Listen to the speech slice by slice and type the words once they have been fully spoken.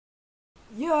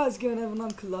Yeah, how's it going everyone?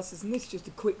 I'm Colossus and this is just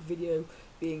a quick video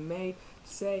being made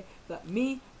to say that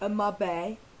me and my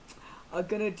bae are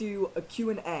gonna do a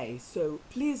Q&A. So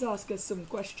please ask us some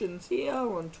questions here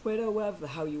on Twitter, wherever the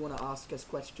hell you wanna ask us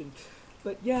questions.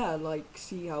 But yeah, like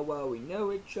see how well we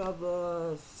know each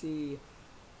other, see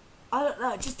I don't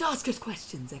know, just ask us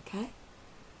questions, okay?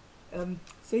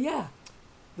 So yeah,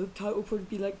 the title will probably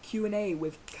be like Q&A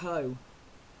with Co,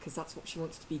 because that's what she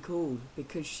wants to be called,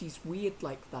 because she's weird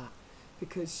like that.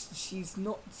 Because she's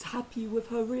not happy with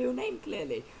her real name,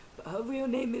 clearly. But her real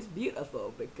name is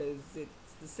beautiful, because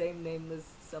it's the same name as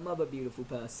some other beautiful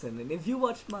person. And if you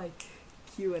watched my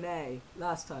Q&A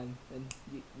last time, then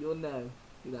you'll know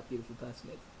who that beautiful person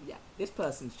is. Yeah, this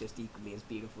person's just equally as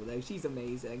beautiful, though. She's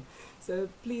amazing. So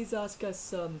please ask us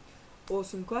some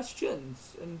awesome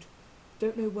questions. And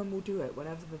don't know when we'll do it,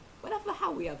 whenever the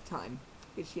hell we have time.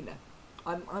 Because, you know,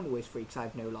 I'm always free because I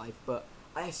have no life, but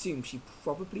I assume she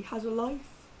probably has a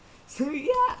life. So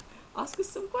yeah, ask us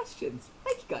some questions.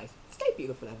 Thank you guys. Stay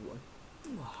beautiful, everyone.